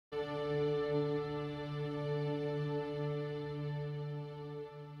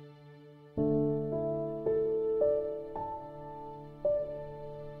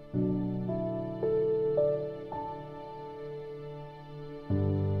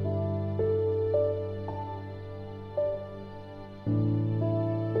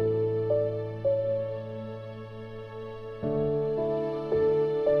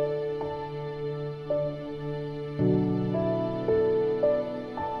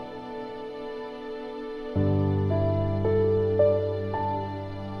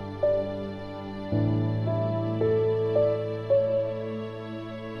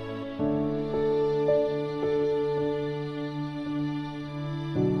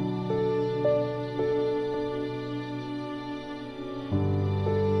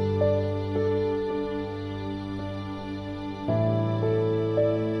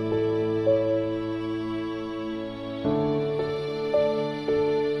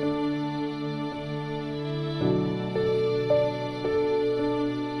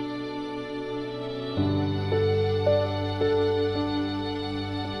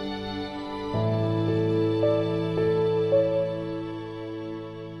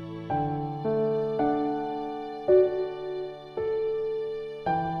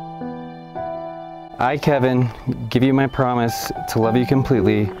I, Kevin, give you my promise to love you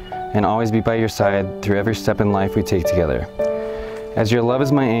completely and always be by your side through every step in life we take together. As your love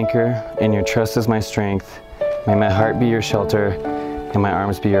is my anchor and your trust is my strength, may my heart be your shelter and my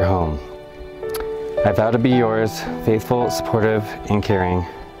arms be your home. I vow to be yours, faithful, supportive, and caring,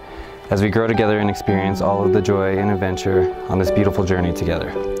 as we grow together and experience all of the joy and adventure on this beautiful journey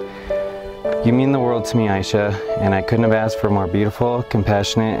together. You mean the world to me, Aisha, and I couldn't have asked for a more beautiful,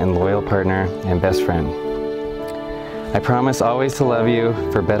 compassionate, and loyal partner and best friend. I promise always to love you,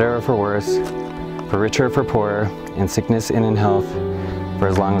 for better or for worse, for richer or for poorer, in sickness and in health, for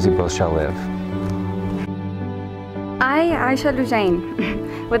as long as we both shall live. I, Aisha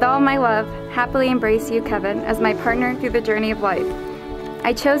Lujain, with all my love, happily embrace you, Kevin, as my partner through the journey of life.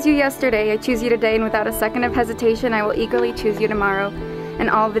 I chose you yesterday, I choose you today, and without a second of hesitation, I will eagerly choose you tomorrow and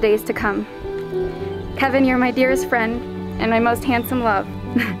all the days to come. Kevin, you're my dearest friend and my most handsome love.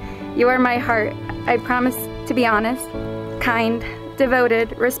 You are my heart. I promise to be honest, kind,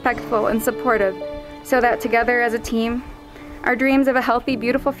 devoted, respectful, and supportive, so that together as a team, our dreams of a healthy,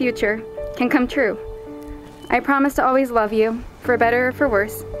 beautiful future can come true. I promise to always love you, for better or for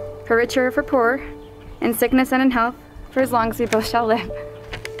worse, for richer or for poorer, in sickness and in health, for as long as we both shall live.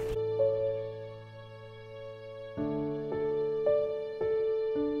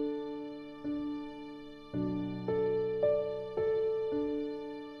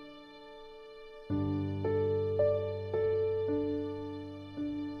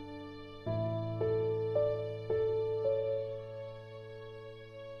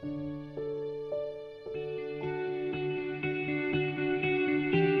 Thank you.